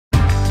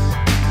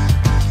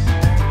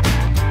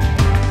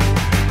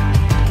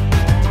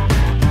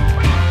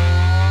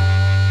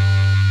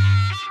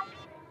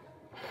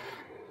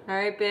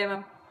Alright, babe,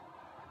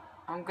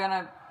 I'm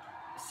gonna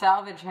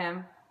salvage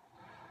him.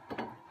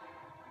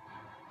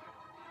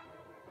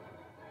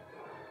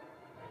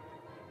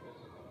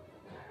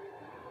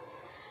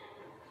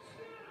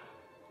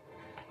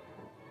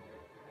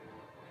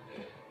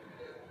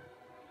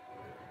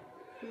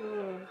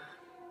 I'm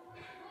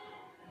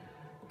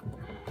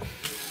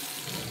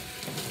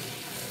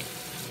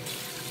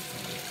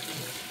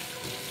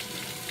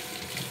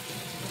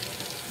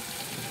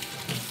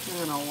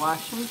gonna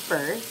wash him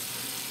first,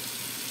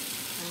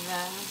 and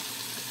then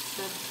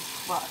the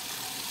pluck.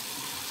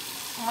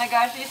 Oh my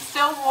gosh, he's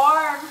still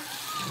warm.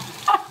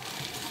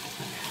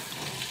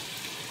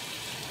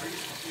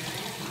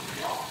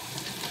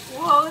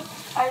 Well,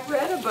 I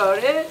read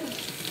about it.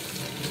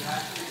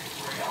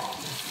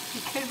 He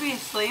could be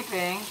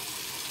sleeping.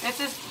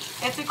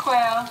 It's a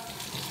quail.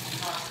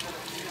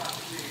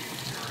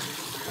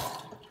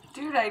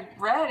 Dude, I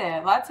read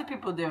it. Lots of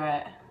people do it.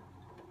 Are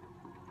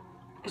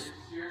you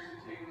seriously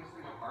taking this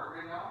thing apart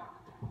right now?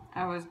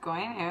 I was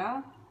going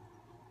to.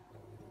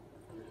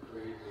 You're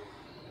crazy.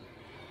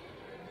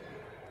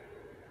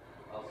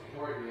 I'll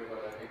support you, but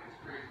I think it's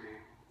crazy.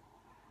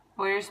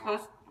 Well, you're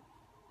supposed...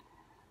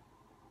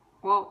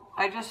 Well,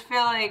 I just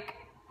feel like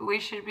we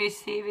should be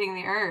saving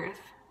the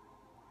earth.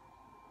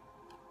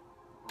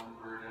 One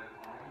bird at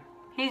a time?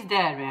 He's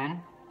dead,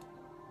 man.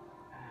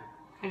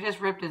 I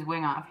just ripped his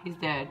wing off. He's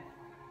dead.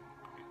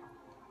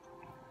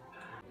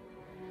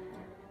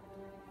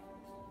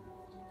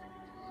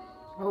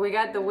 Well, we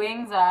got the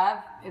wings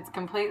off. It's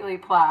completely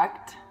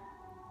plucked.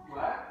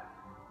 What?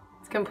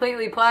 It's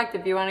completely plucked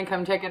if you want to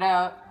come check it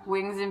out.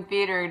 Wings and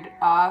feet are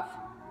off.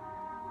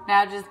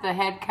 Now just the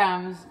head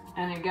comes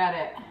and I got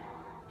it.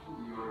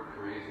 You're a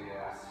crazy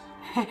ass.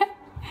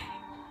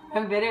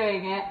 I'm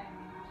videoing it.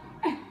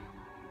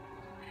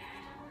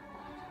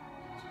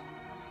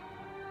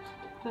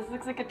 This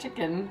looks like a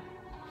chicken.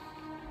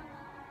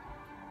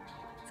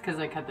 It's because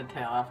I cut the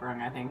tail off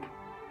wrong, I think.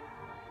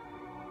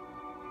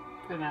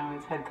 But now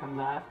his head comes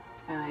off,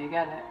 and then you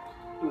got it.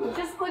 It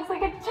just looks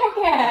like a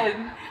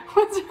chicken!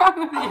 What's wrong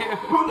with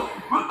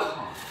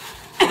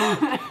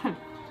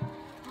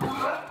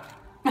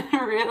you?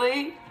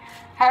 Really?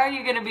 How are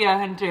you gonna be a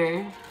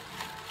hunter?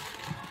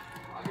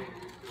 I'll get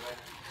used to it.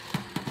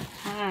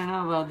 I don't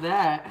know about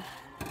that.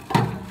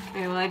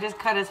 Okay, well I just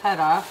cut his head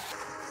off.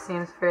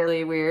 Seems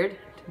fairly weird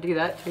to do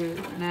that to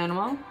an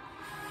animal.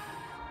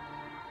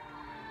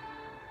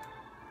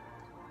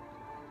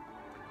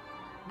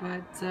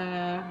 But,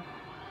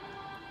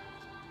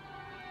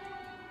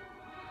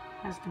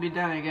 has to be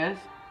done, I guess.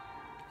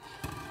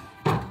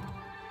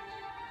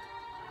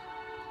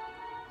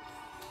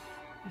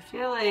 I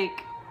feel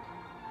like,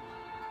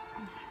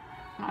 I'm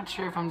not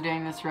sure if I'm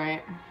doing this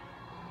right.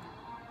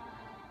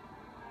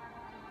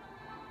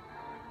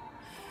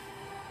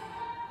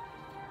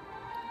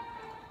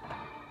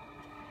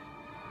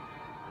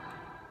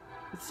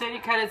 It said you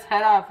cut its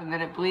head off and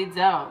then it bleeds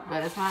out,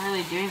 but it's not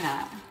really doing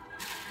that.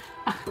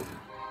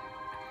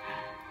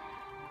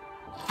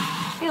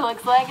 He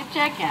looks like a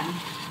chicken.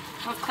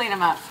 Let's clean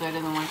him up so it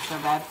doesn't look so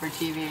bad for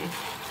TV.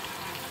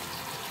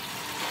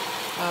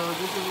 So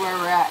this is where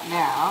we're at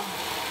now.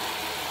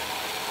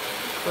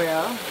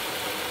 Quail.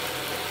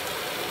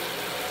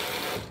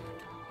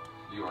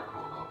 You are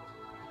cool though.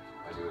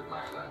 I do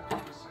admire that.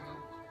 Just saying.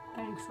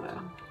 Thanks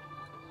though.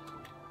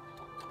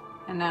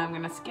 And now I'm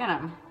gonna skin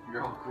him.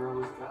 You're all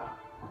grossed up.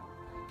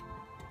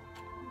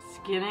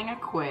 Skinning a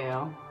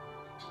quail.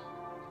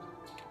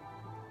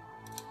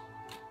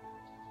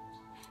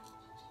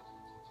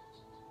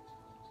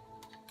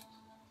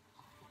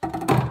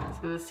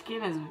 So the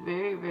skin is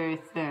very, very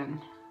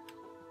thin.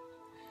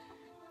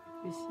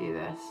 You see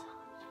this?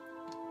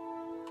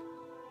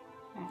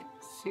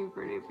 It's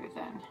super duper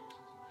thin. I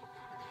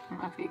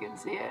don't know if you can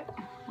see it.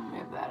 I'll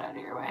move that out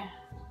of your way.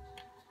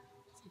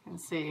 So you can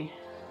see,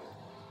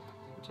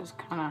 it just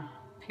kind of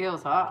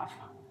peels off.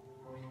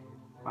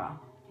 Wow,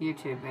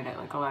 YouTube made it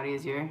look a lot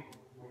easier.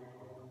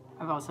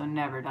 I've also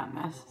never done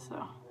this,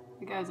 so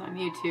you guys on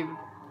YouTube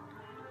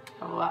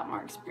have a lot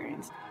more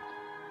experience.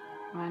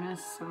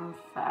 Minus some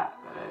fat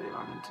that I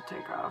wanted to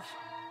take off.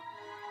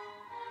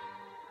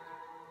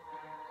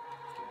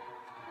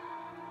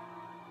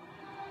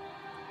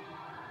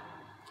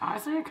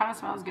 Honestly, it kind of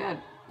smells good.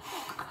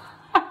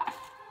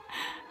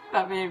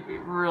 That may be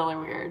really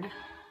weird.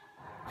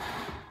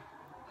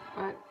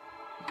 But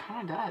it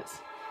kind of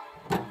does.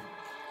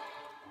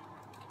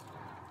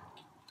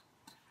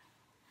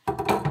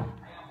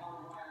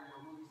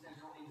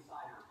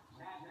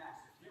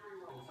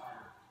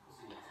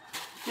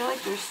 I feel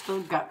like there's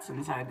still guts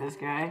inside this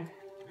guy.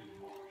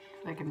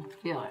 I can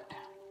feel it.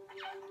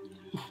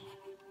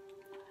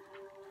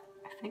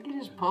 I think you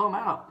just pull them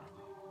out.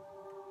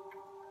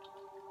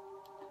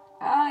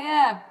 Oh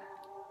yeah,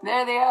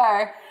 there they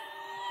are.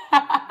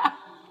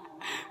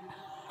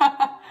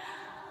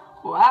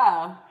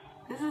 Wow,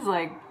 this is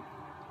like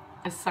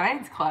a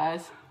science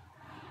class.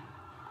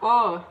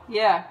 Oh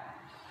yeah,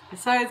 a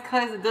science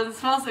class that doesn't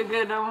smell so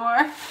good no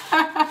more.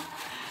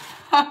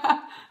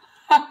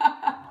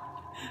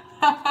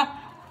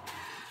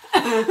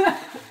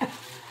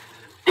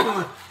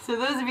 So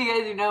those of you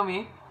guys who know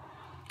me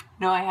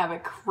know I have a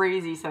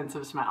crazy sense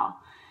of smell.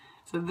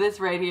 So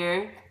this right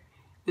here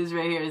is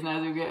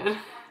not so good.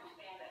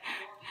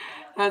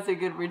 That's a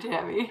good for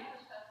Tabby.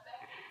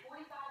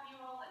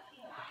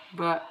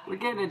 But we're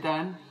getting it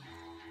done.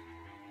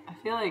 I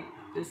feel like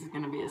this is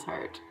gonna be his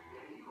heart.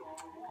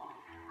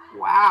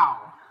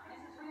 Wow.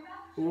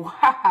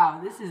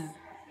 Wow, this is,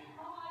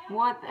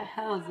 what the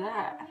hell is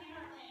that?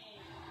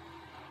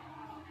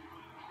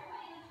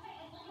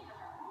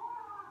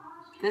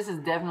 This is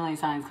definitely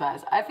science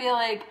class. I feel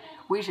like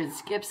we should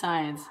skip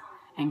science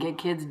and get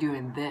kids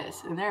doing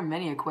this. And there are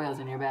many quails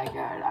in your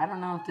backyard. I don't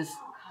know if this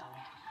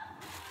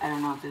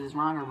is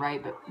wrong or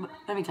right, but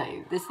let me tell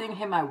you, this thing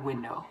hit my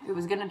window. It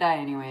was gonna die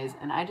anyways,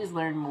 and I just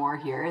learned more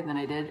here than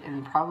I did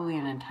in probably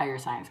an entire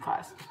science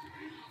class.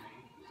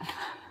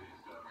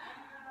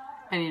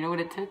 And you know what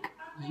it took?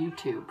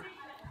 YouTube.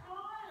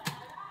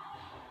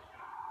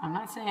 I'm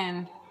not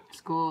saying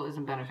school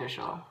isn't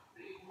beneficial.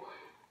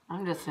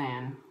 I'm just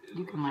saying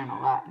you can learn a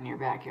lot in your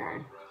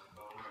backyard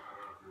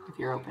if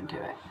you're open to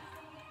it.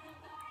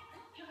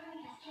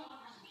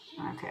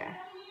 Okay.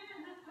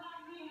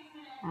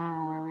 I don't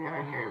know where we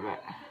are here,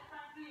 but...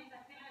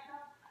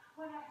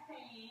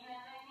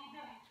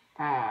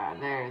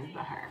 there's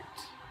the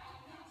heart.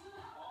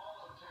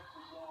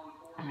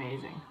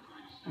 Amazing.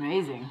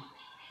 Amazing.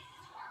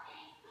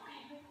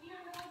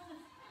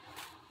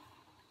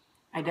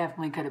 I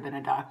definitely could have been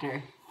a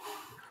doctor.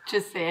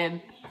 Just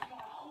saying.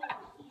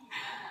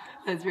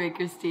 That's right,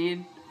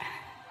 Christine.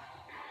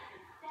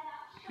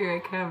 Here I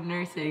come,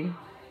 nursing.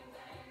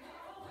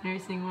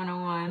 Nursing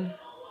 101.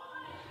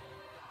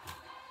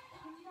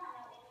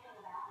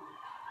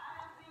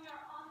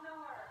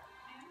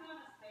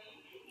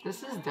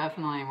 This is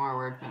definitely more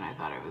work than I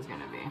thought it was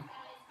going to be.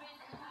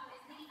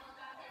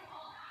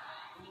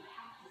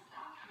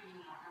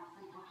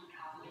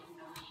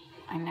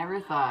 I never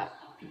thought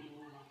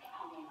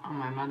on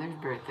my mother's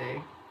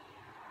birthday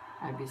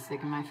I'd be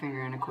sticking my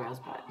finger in a quail's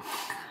butt.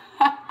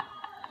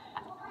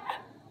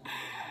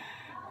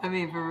 I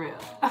mean, for real.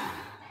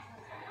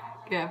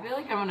 Okay, I feel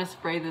like I'm going to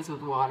spray this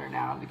with water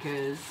now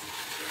because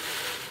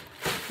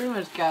I pretty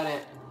much got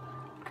it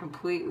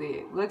completely.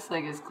 It looks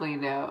like it's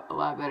cleaned out a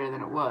lot better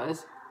than it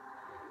was.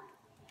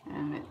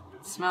 And it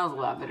smells a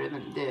lot better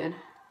than it did.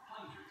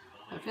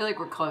 I feel like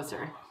we're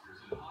closer.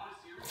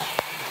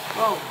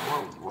 Whoa,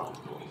 whoa, whoa,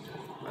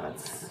 whoa.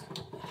 That's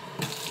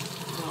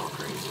a little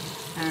crazy.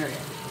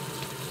 Alright.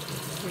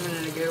 Giving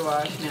it a good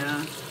wash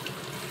now.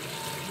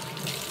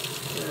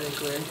 Feel like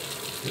we're,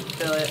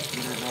 fill it. I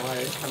don't know why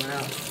it's coming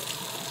out.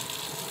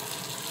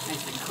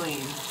 Nice and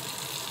clean.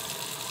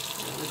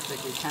 It looks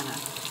like we kind of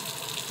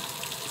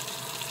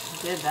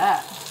did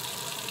that.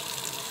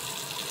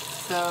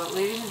 So,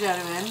 ladies and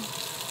gentlemen,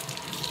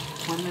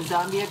 when the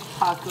zombie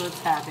apocalypse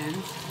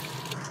happens,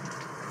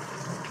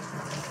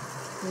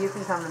 you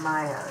can come to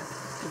my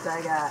house, because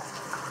I got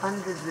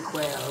hundreds of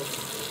quails.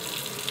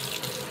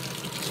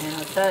 And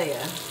I'll tell you,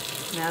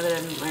 now that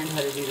I've learned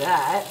how to do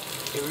that,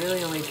 it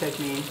really only took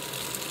me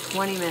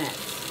 20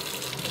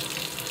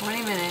 minutes.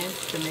 20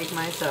 minutes to make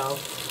myself,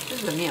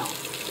 this is a meal.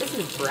 This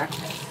is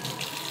breakfast.